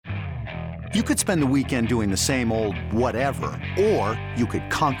You could spend the weekend doing the same old whatever, or you could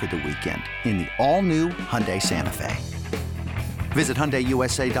conquer the weekend in the all-new Hyundai Santa Fe. Visit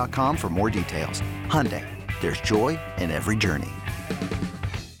HyundaiUSA.com for more details. Hyundai, there's joy in every journey.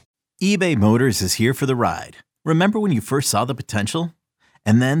 eBay Motors is here for the ride. Remember when you first saw the potential?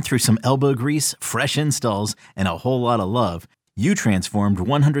 And then through some elbow grease, fresh installs, and a whole lot of love, you transformed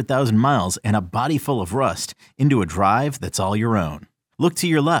 100,000 miles and a body full of rust into a drive that's all your own. Look to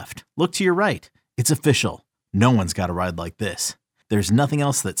your left. Look to your right. It's official. No one's got a ride like this. There's nothing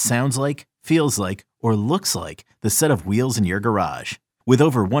else that sounds like, feels like, or looks like the set of wheels in your garage. With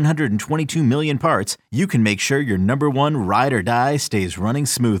over 122 million parts, you can make sure your number one ride or die stays running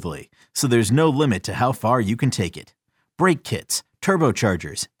smoothly. So there's no limit to how far you can take it. Brake kits,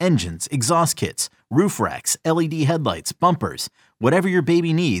 turbochargers, engines, exhaust kits, roof racks, LED headlights, bumpers, whatever your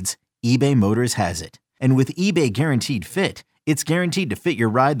baby needs, eBay Motors has it. And with eBay Guaranteed Fit, it's guaranteed to fit your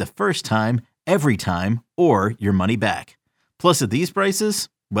ride the first time, every time, or your money back. Plus, at these prices,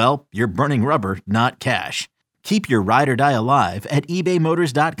 well, you're burning rubber, not cash. Keep your ride or die alive at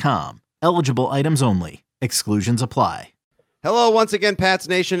ebaymotors.com. Eligible items only. Exclusions apply. Hello once again, Pats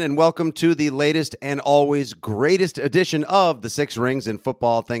Nation, and welcome to the latest and always greatest edition of the Six Rings and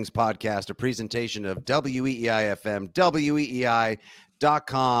Football Things podcast, a presentation of WEEI-FM,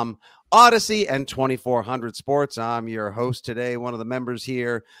 WEEI.com, Odyssey, and 2400 Sports. I'm your host today, one of the members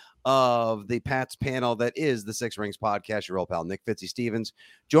here of the Pats panel that is the Six Rings podcast, your old pal Nick Fitzy-Stevens,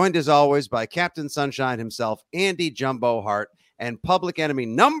 joined as always by Captain Sunshine himself, Andy Jumbo Hart, and public enemy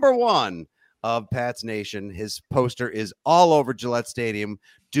number one of Pats Nation. His poster is all over Gillette Stadium.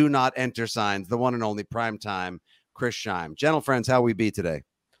 Do not enter signs. The one and only primetime Chris Scheim. Gentle friends, how we be today?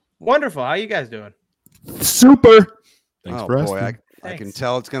 Wonderful. How you guys doing? Super. Thanks for asking. I can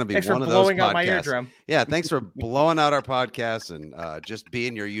tell it's going to be thanks one of for those blowing out my podcasts. eardrum. Yeah, thanks for blowing out our podcast and just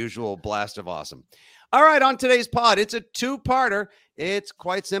being your usual blast of awesome. All right, on today's pod, it's a two-parter. It's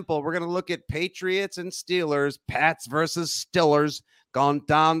quite simple. We're going to look at Patriots and Steelers, Pats versus Stillers, gone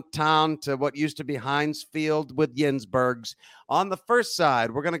downtown to what used to be Heinz Field with Jensbergs. On the first side,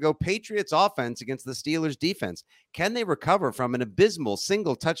 we're going to go Patriots offense against the Steelers defense. Can they recover from an abysmal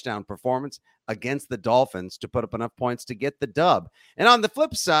single touchdown performance against the Dolphins to put up enough points to get the dub? And on the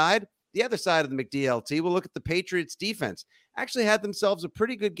flip side, the other side of the McDLT, we'll look at the Patriots defense. Actually had themselves a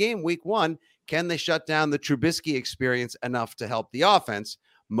pretty good game week one. Can they shut down the Trubisky experience enough to help the offense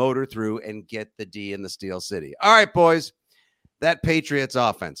motor through and get the D in the Steel City? All right, boys. That Patriots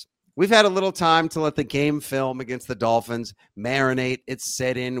offense. We've had a little time to let the game film against the Dolphins marinate. It's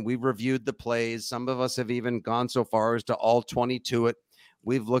set in. We've reviewed the plays. Some of us have even gone so far as to all 22 it.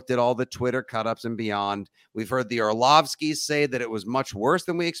 We've looked at all the Twitter cut-ups and beyond. We've heard the Orlovskis say that it was much worse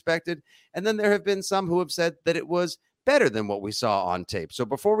than we expected. And then there have been some who have said that it was better than what we saw on tape. So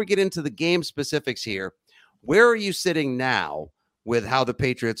before we get into the game specifics here, where are you sitting now with how the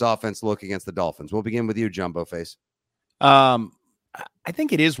Patriots offense look against the Dolphins? We'll begin with you, Jumbo Face. I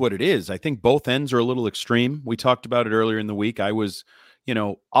think it is what it is. I think both ends are a little extreme. We talked about it earlier in the week. I was,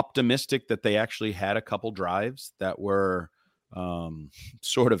 optimistic that they actually had a couple drives that were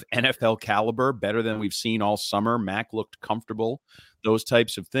sort of NFL caliber, better than we've seen all summer. Mac looked comfortable, those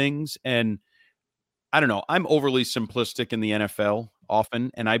types of things. And I don't know, I'm overly simplistic in the NFL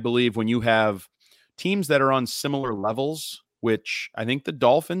often. And I believe when you have teams that are on similar levels, which I think the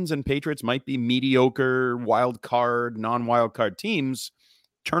Dolphins and Patriots might be mediocre wild card, non-wild card teams,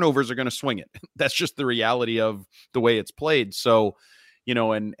 turnovers are going to swing it. That's just the reality of the way it's played. So,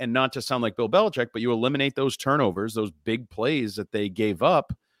 and not to sound like Bill Belichick, but you eliminate those turnovers, those big plays that they gave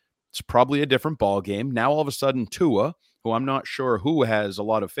up, it's probably a different ball game. Now, all of a sudden, Tua, who I'm not sure who has a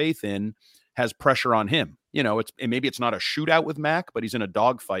lot of faith in, has pressure on him. Maybe it's not a shootout with Mac, but he's in a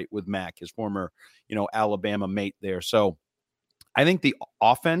dogfight with Mac, his former, Alabama mate there. So I think the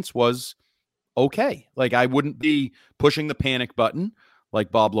offense was okay. Like, I wouldn't be pushing the panic button like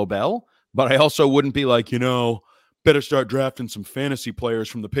Bob Lobel, but I also wouldn't be like, better start drafting some fantasy players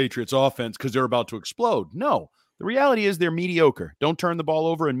from the Patriots offense because they're about to explode. No, the reality is they're mediocre. Don't turn the ball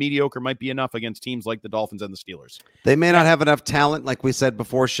over, and mediocre might be enough against teams like the Dolphins and the Steelers. They may not have enough talent, like we said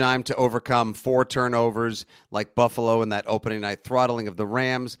before, Scheim, to overcome 4 turnovers like Buffalo in that opening night throttling of the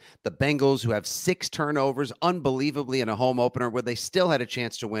Rams. The Bengals, who have 6 turnovers, unbelievably in a home opener where they still had a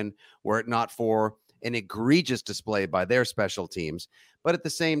chance to win were it not for an egregious display by their special teams. But at the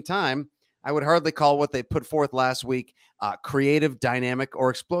same time, I would hardly call what they put forth last week creative, dynamic,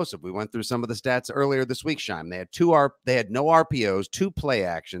 or explosive. We went through some of the stats earlier this week, Scheim. They had no RPOs, 2 play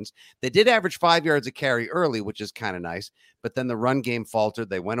actions. They did average 5 yards a carry early, which is kind of nice. But then the run game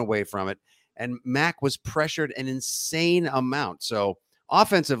faltered. They went away from it. And Mac was pressured an insane amount. So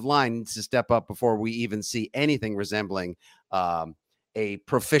offensive line needs to step up before we even see anything resembling a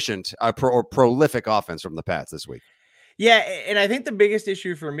proficient or prolific offense from the Pats this week. Yeah, and I think the biggest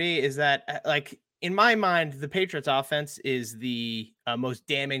issue for me is that, like, in my mind, the Patriots offense is the most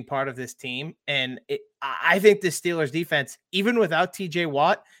damning part of this team. And I think the Steelers defense, even without TJ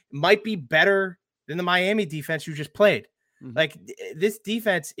Watt, might be better than the Miami defense you just played. Mm-hmm. Like, this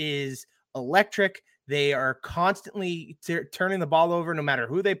defense is electric. They are constantly turning the ball over no matter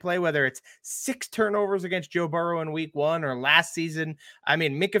who they play, whether it's 6 turnovers against Joe Burrow in week 1 or last season. I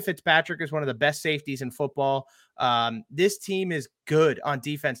mean, Minkah Fitzpatrick is one of the best safeties in football. This team is good on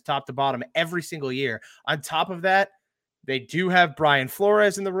defense, top to bottom, every single year. On top of that, they do have Brian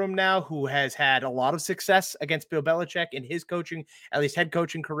Flores in the room now, who has had a lot of success against Bill Belichick in his coaching, at least head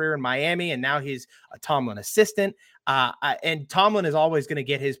coaching career in Miami. And now he's a Tomlin assistant. And Tomlin is always going to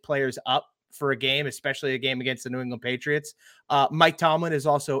get his players up for a game, especially a game against the New England Patriots. Mike Tomlin is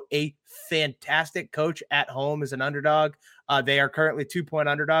also a fantastic coach at home as an underdog. They are currently 2-point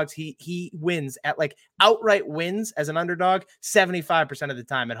underdogs. He wins at outright wins as an underdog 75% of the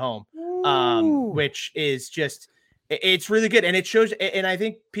time at home, which is just, it's really good. And it shows, and I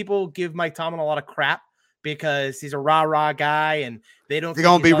think people give Mike Tomlin a lot of crap because he's a rah-rah guy and they're going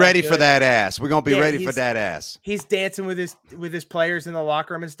to be ready for that ass. We're going to be ready for that ass. He's dancing with his players in the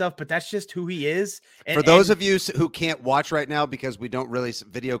locker room and stuff, but that's just who he is. For those of you who can't watch right now because we don't release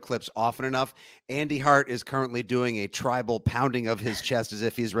video clips often enough, Andy Hart is currently doing a tribal pounding of his chest as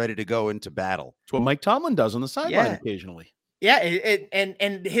if he's ready to go into battle. It's what Mike Tomlin does on the sideline occasionally. Yeah,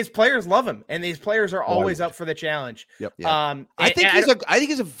 and his players love him, and these players are always up for the challenge. Yep. Yeah. I think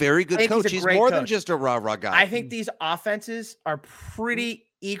he's a very good coach. He's more than just a rah-rah guy. I think these offenses are pretty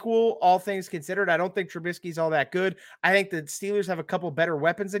equal, all things considered. I don't think Trubisky's all that good. I think the Steelers have a couple better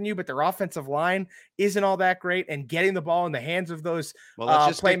weapons than you, but their offensive line isn't all that great, and getting the ball in the hands of those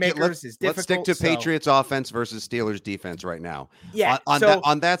playmakers is difficult. Let's stick to Patriots offense versus Steelers defense right now. Yeah.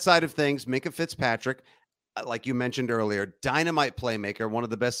 On that side of things, Minkah Fitzpatrick, like you mentioned earlier, dynamite playmaker, one of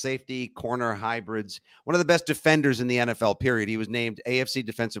the best safety corner hybrids, one of the best defenders in the NFL, period. He was named AFC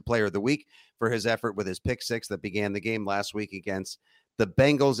Defensive Player of the Week for his effort with his pick 6 that began the game last week against the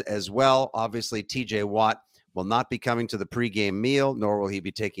Bengals as well. Obviously, TJ Watt will not be coming to the pregame meal, nor will he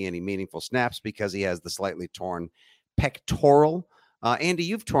be taking any meaningful snaps because he has the slightly torn pectoral. Andy,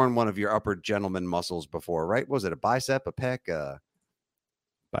 you've torn one of your upper gentleman muscles before, right? Was it a bicep, a pec?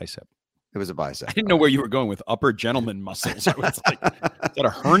 Bicep. It was a bicep. I didn't know where you were going with upper gentleman muscles. I was like, is that a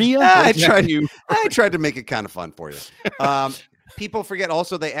hernia? I tried to make it kind of fun for you. People forget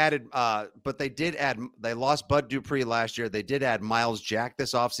also they added, but they lost Bud Dupree last year. They did add Miles Jack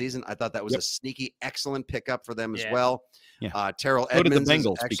this offseason. I thought that was a sneaky, excellent pickup for them as well. Yeah. Terrell Edmonds. So did the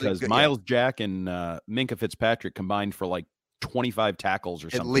Bengals because Miles Jack and Minkah Fitzpatrick combined for 25 tackles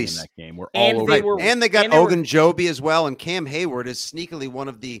or something in that game. We're all over. And they got Ogunjobi as well. And Cam Hayward is sneakily one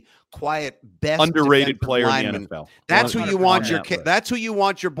of the quiet, best underrated player linemen. in the NFL. That's who you want that's who you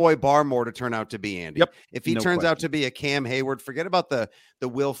want your boy Barmore to turn out to be, Andy. Yep. If he turns out to be a Cam Hayward, forget about the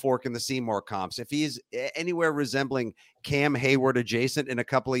Will Fork and the Seymour comps. If he's anywhere resembling Cam Hayward adjacent in a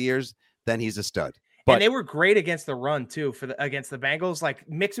couple of years, then he's a stud. And they were great against the run too against the Bengals.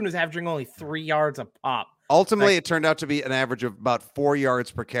 Mixon was averaging only 3 yards a pop. Ultimately, it turned out to be an average of about 4 yards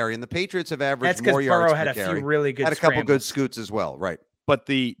per carry, and the Patriots have averaged more yards per carry. That's because Burrow had a few really good had a couple good scoots as well, right? But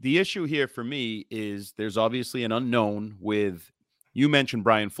the issue here for me is there's obviously an unknown with, you mentioned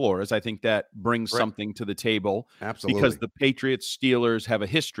Brian Flores. I think that brings something to the table. Absolutely. Because the Patriots, Steelers have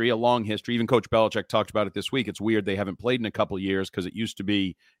a long history. Even Coach Belichick talked about it this week. It's weird they haven't played in a couple of years because it used to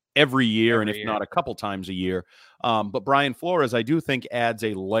be every year, not a couple times a year. But Brian Flores, I do think, adds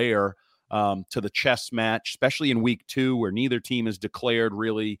a layer to the chess match, especially in week 2, where neither team has declared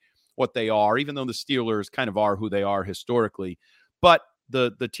really what they are, even though the Steelers kind of are who they are historically. But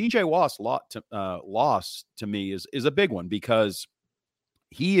the TJ loss to me is a big one because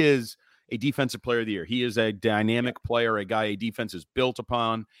he is a defensive player of the year. He is a dynamic player, a guy a defense is built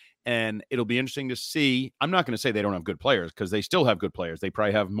upon. And it'll be interesting to see. I'm not going to say they don't have good players because they still have good players. They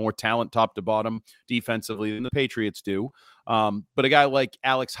probably have more talent top to bottom defensively than the Patriots do. But a guy like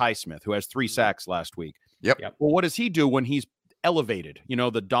Alex Highsmith, who has 3 sacks last week. Yep. Well, what does he do when he's elevated?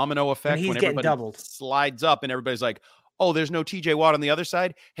 The domino effect when everybody doubled. Slides up and everybody's like, oh, there's no TJ Watt on the other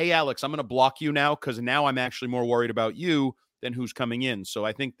side. Hey, Alex, I'm going to block you now because now I'm actually more worried about you than who's coming in. So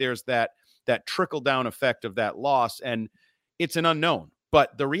I think there's that trickle down effect of that loss, and it's an unknown.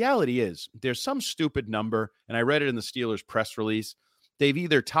 But the reality is there's some stupid number, and I read it in the Steelers press release. They've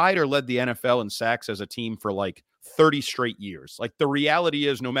either tied or led the NFL in sacks as a team for 30 straight years. The reality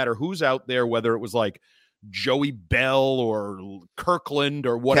is no matter who's out there, whether it was Joey Bell or Kirkland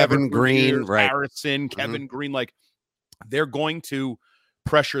or whatever. Kevin Green, right? Harrison, Kevin Green. Like, they're going to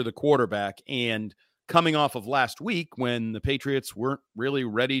pressure the quarterback. And coming off of last week when the Patriots weren't really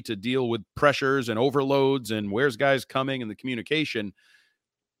ready to deal with pressures and overloads and where's guys coming and the communication,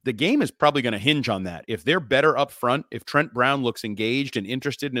 the game is probably going to hinge on that. If they're better up front, if Trent Brown looks engaged and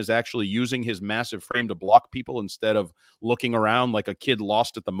interested and is actually using his massive frame to block people instead of looking around like a kid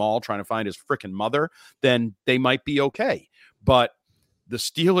lost at the mall trying to find his freaking mother, then they might be okay. But the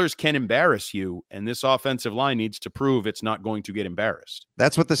Steelers can embarrass you, and this offensive line needs to prove it's not going to get embarrassed.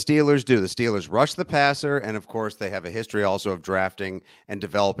 That's what the Steelers do. The Steelers rush the passer, and of course, they have a history also of drafting and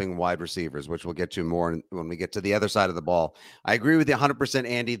developing wide receivers, which we'll get to more when we get to the other side of the ball. I agree with you 100%,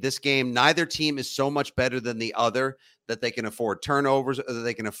 Andy. This game, neither team is so much better than the other that they can afford turnovers or that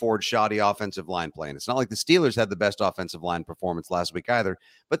they can afford shoddy offensive line play. And it's not like the Steelers had the best offensive line performance last week either,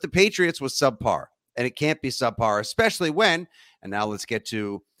 but the Patriots was subpar. And it can't be subpar, especially when, and now let's get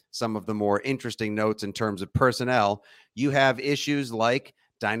to some of the more interesting notes in terms of personnel. You have issues like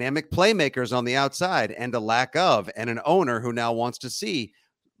dynamic playmakers on the outside and a lack of, and an owner who now wants to see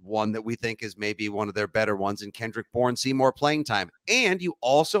one that we think is maybe one of their better ones in Kendrick Bourne see more playing time. And you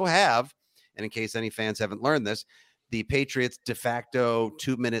also have, and in case any fans haven't learned this, the Patriots de facto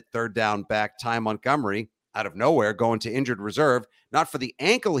 2-minute third down back Ty Montgomery out of nowhere going to injured reserve, not for the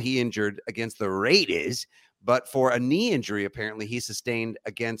ankle he injured against the Raiders, but for a knee injury apparently he sustained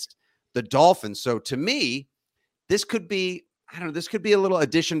against the Dolphins. So to me, this could be, I don't know, this could be a little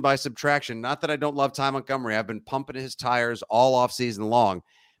addition by subtraction. Not that I don't love Ty Montgomery. I've been pumping his tires all off season long.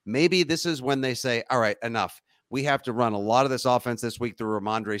 Maybe this is when they say, all right, enough. We have to run a lot of this offense this week through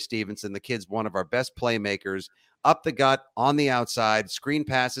Ramondre Stevenson. The kid's one of our best playmakers, up the gut, on the outside, screen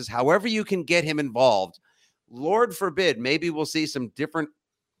passes, however you can get him involved. Lord forbid, maybe we'll see some different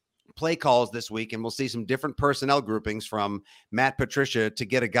play calls this week and we'll see some different personnel groupings from Matt Patricia to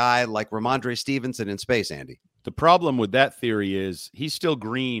get a guy like Ramondre Stevenson in space, Andy. The problem with that theory is he's still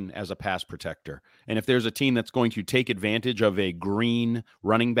green as a pass protector. And if there's a team that's going to take advantage of a green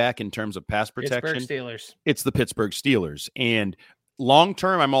running back in terms of pass protection, Steelers. It's the Pittsburgh Steelers. And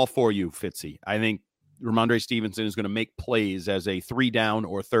long-term, I'm all for you, Fitzy. I think Ramondre Stevenson is going to make plays as a 3-down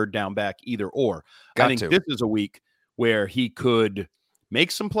or third down back, either or. I think this is a week where he could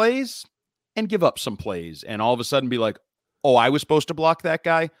make some plays and give up some plays and all of a sudden be like, oh, I was supposed to block that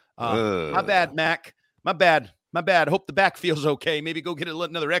guy. My bad, Mac. My bad. Hope the back feels okay. Maybe go get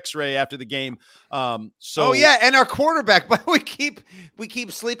another x-ray after the game. And our quarterback, but we keep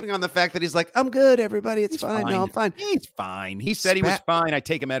sleeping on the fact that he's like, I'm good, everybody. It's fine. No, I'm fine. He's fine. He said he was fine. I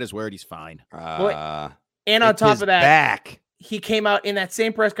take him at his word. He's fine. And on top of that, he came out in that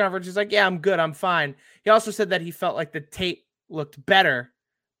same press conference. He's like, yeah, I'm good. I'm fine. He also said that he felt like the tape looked better.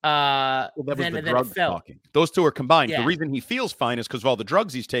 That was the drug talking. Those two are combined. Yeah. The reason he feels fine is because of all the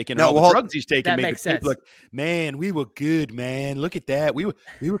drugs he's taken. And all the drugs he's taken made the tape look, man, we were good, man. Look at that. We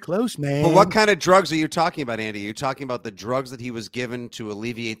were close, man. But what kind of drugs are you talking about, Andy? Are you talking about the drugs that he was given to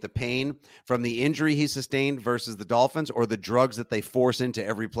alleviate the pain from the injury he sustained versus the Dolphins, or the drugs that they force into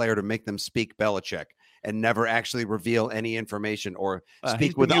every player to make them speak Belichick and never actually reveal any information or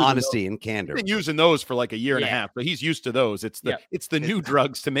speak with honesty and candor? He's been using those for like a year and a half, so he's used to those. It's the new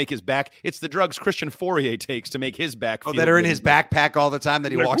drugs to make his back. It's the drugs Christian Fourier takes to make his back feel that are in his backpack all the time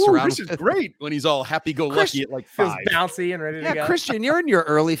that he walks around. This is great when he's all happy-go-lucky at like 5. Feels bouncy and ready to go. Christian, you're in your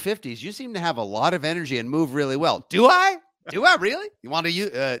early 50s. You seem to have a lot of energy and move really well. Do I? Do I really? You want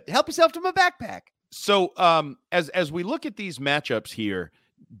to help yourself to my backpack? So as we look at these matchups here,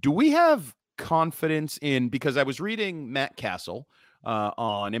 do we have confidence in, because I was reading Matt Castle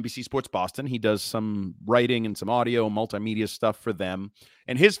on NBC Sports Boston. He does some writing and some audio multimedia stuff for them.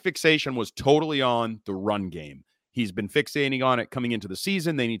 And his fixation was totally on the run game. He's been fixating on it coming into the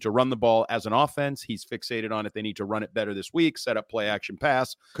season. They need to run the ball as an offense. He's fixated on it. They need to run it better this week, set up play action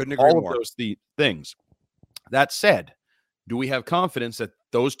pass. Couldn't agree more. All of those things. That said, do we have confidence that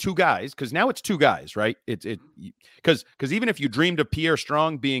those two guys, because now it's two guys, right? Because even if you dreamed of Pierre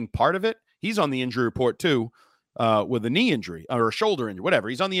Strong being part of it, he's on the injury report too, with a knee injury or a shoulder injury, whatever.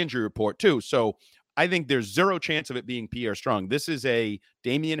 He's on the injury report too. So I think there's zero chance of it being Pierre Strong. This is a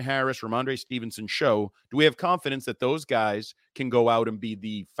Damian Harris, Ramondre Stevenson show. Do we have confidence that those guys can go out and be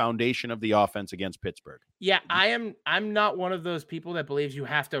the foundation of the offense against Pittsburgh? Yeah, I'm not one of those people that believes you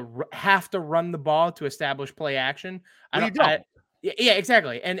have to run the ball to establish play action. Yeah,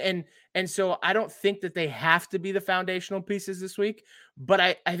 exactly. And so I don't think that they have to be the foundational pieces this week, but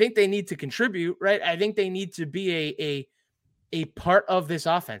I think they need to contribute, right? I think they need to be a part of this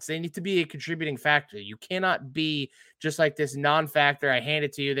offense. They need to be a contributing factor. You cannot be just like this non-factor. I hand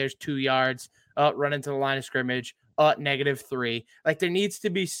it to you. There's 2 yards. run into the line of scrimmage, -3. Like there needs to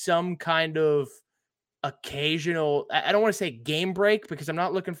be some kind of occasional, I don't want to say game break because I'm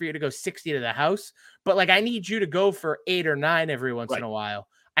not looking for you to go 60 to the house, but like I need you to go for 8 or 9 every once in a while.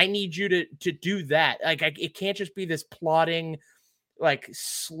 I need you to do that. Like it can't just be this plodding, like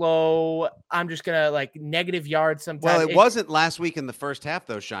slow, I'm just gonna like negative yards sometimes. Well, it wasn't last week in the first half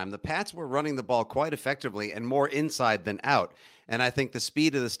though, Scheim. The Pats were running the ball quite effectively and more inside than out. And I think the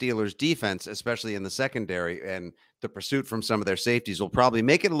speed of the Steelers defense, especially in the secondary and the pursuit from some of their safeties, will probably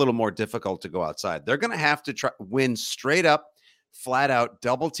make it a little more difficult to go outside. They're going to have to try win straight up, flat out,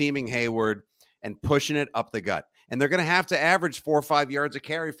 double teaming Hayward and pushing it up the gut. And they're going to have to average 4 or 5 yards a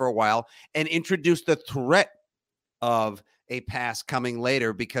carry for a while and introduce the threat of a pass coming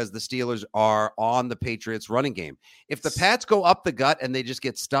later because the Steelers are on the Patriots running game. If the Pats go up the gut and they just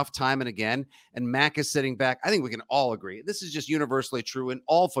get stuffed time and again, and Mac is sitting back, I think we can all agree. This is just universally true in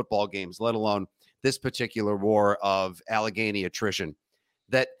all football games, let alone this particular war of Allegheny attrition,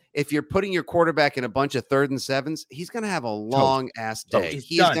 that if you're putting your quarterback in a bunch of 3rd and 7s, he's going to have a long ass day.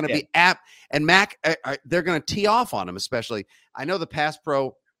 He's going to be apt, and Mac, they're going to tee off on him, especially. I know the pass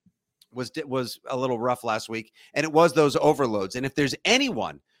pro was a little rough last week, and it was those overloads. And if there's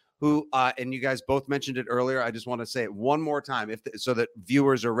anyone who, and you guys both mentioned it earlier, I just want to say it one more time, so that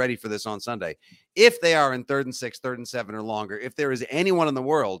viewers are ready for this on Sunday. If they are in 3rd and 6, 3rd and 7 or longer, if there is anyone in the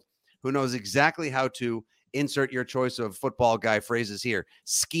world who knows exactly how to insert your choice of football guy phrases here,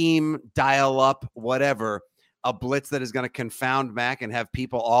 scheme, dial up, whatever, a blitz that is going to confound Mac and have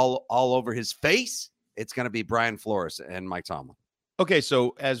people all over his face, it's going to be Brian Flores and Mike Tomlin. Okay,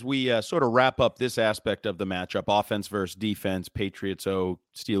 so as we sort of wrap up this aspect of the matchup, offense versus defense, Patriots O,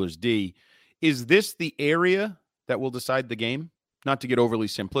 Steelers D, is this the area that will decide the game? Not to get overly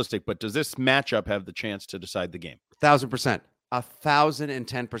simplistic, but does this matchup have the chance to decide the game? 1,000%.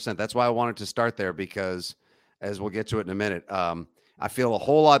 1,010%. That's why I wanted to start there, because as we'll get to it in a minute, I feel a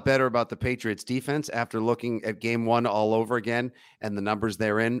whole lot better about the Patriots defense after looking at game 1 all over again and the numbers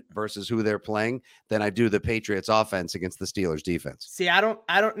they're in versus who they're playing than I do the Patriots offense against the Steelers defense. See, I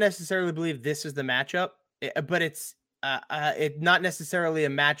don't necessarily believe this is the matchup, but it's not necessarily a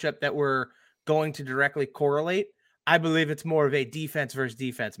matchup that we're going to directly correlate. I believe it's more of a defense versus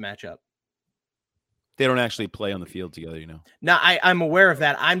defense matchup. They don't actually play on the field together, you know. No, I'm aware of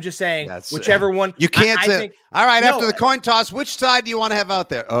that. I'm just saying whichever one. You can't say, all right, after the coin toss, which side do you want to have out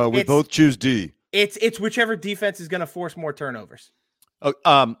there? We both choose D. It's whichever defense is going to force more turnovers.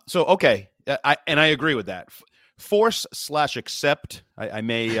 So, okay. I agree with that. Force/accept. I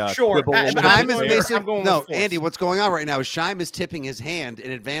may sure. Andy, what's going on right now is Scheim is tipping his hand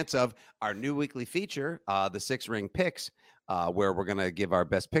in advance of our new weekly feature, the 6-ring picks. Where we're going to give our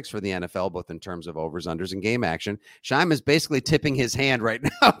best picks for the NFL, both in terms of overs, unders, and game action. Scheim is basically tipping his hand right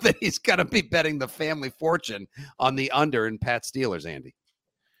now that he's going to be betting the family fortune on the under in Pat Steelers, Andy.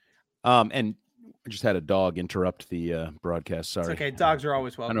 And I just had a dog interrupt the broadcast. Sorry. It's okay. Dogs are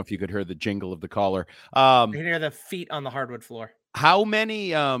always welcome. I don't know if you could hear the jingle of the caller. You can hear the feet on the hardwood floor. How many?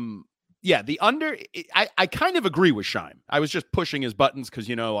 The under. I kind of agree with Scheim. I was just pushing his buttons because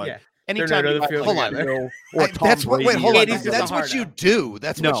anytime hold on. That's what you do.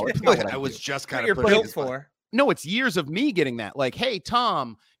 That's what you do. I was just kind of pushing his for. No, it's years of me getting that. Like, hey,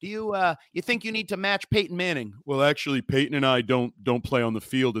 Tom, do you think you need to match Peyton Manning? Well, actually, Peyton and I don't play on the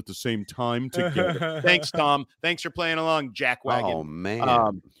field at the same time together. Thanks, Tom. Thanks for playing along, Jackwagon. Oh man,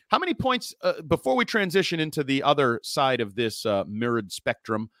 how many points before we transition into the other side of this mirrored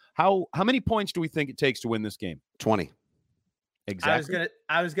spectrum? How many points do we think it takes to win this game? 20. Exactly.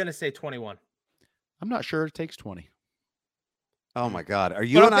 I was gonna say 21. I'm not sure it takes 20. Oh my God. Are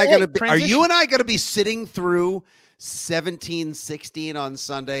you and I gonna be sitting through 17-16 on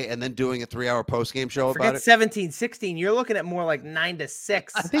Sunday and then doing a 3-hour post-game show about it? 17-16. You're looking at more like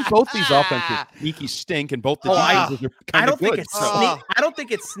 9-6. I think both these offenses sneaky stink, and both the defenses are kind of good. I don't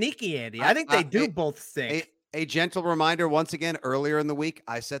think it's sneaky, Andy. I think they do both stink. A gentle reminder, once again, earlier in the week,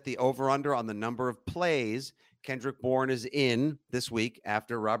 I set the over-under on the number of plays Kendrick Bourne is in this week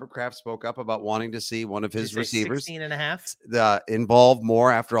after Robert Kraft spoke up about wanting to see one of his receivers 16.5 involved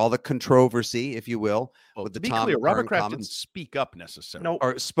more after all the controversy, if you will. Well, with to the be Tom clear, Robert Kraft comments. didn't speak up necessarily. No,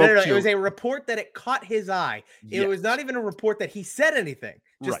 or spoke no. It was a report that it caught his eye. It was not even a report that he said anything.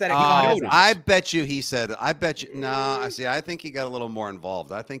 Just that it caught his eye. I bet you he said, I think he got a little more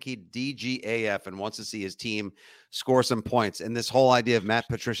involved. I think he DGAF and wants to see his team score some points. And this whole idea of Matt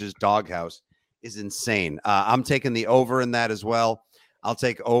Patricia's doghouse is insane. I'm taking the over in that as well. I'll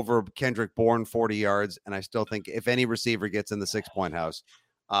take over Kendrick Bourne 40 yards. And I still think if any receiver gets in the 6-point house,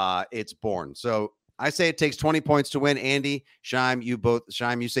 it's Bourne. So I say it takes 20 points to win. Andy, Shime, you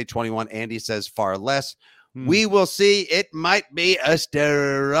say 21. Andy says far less. We will see. It might be a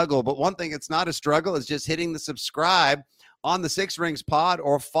struggle, but one thing it's not a struggle is just hitting the subscribe on the Six Rings Pod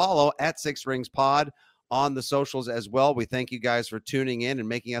or follow at Six Rings Pod on the socials as well. We thank you guys for tuning in and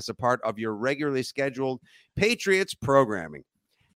making us a part of your regularly scheduled Patriots programming.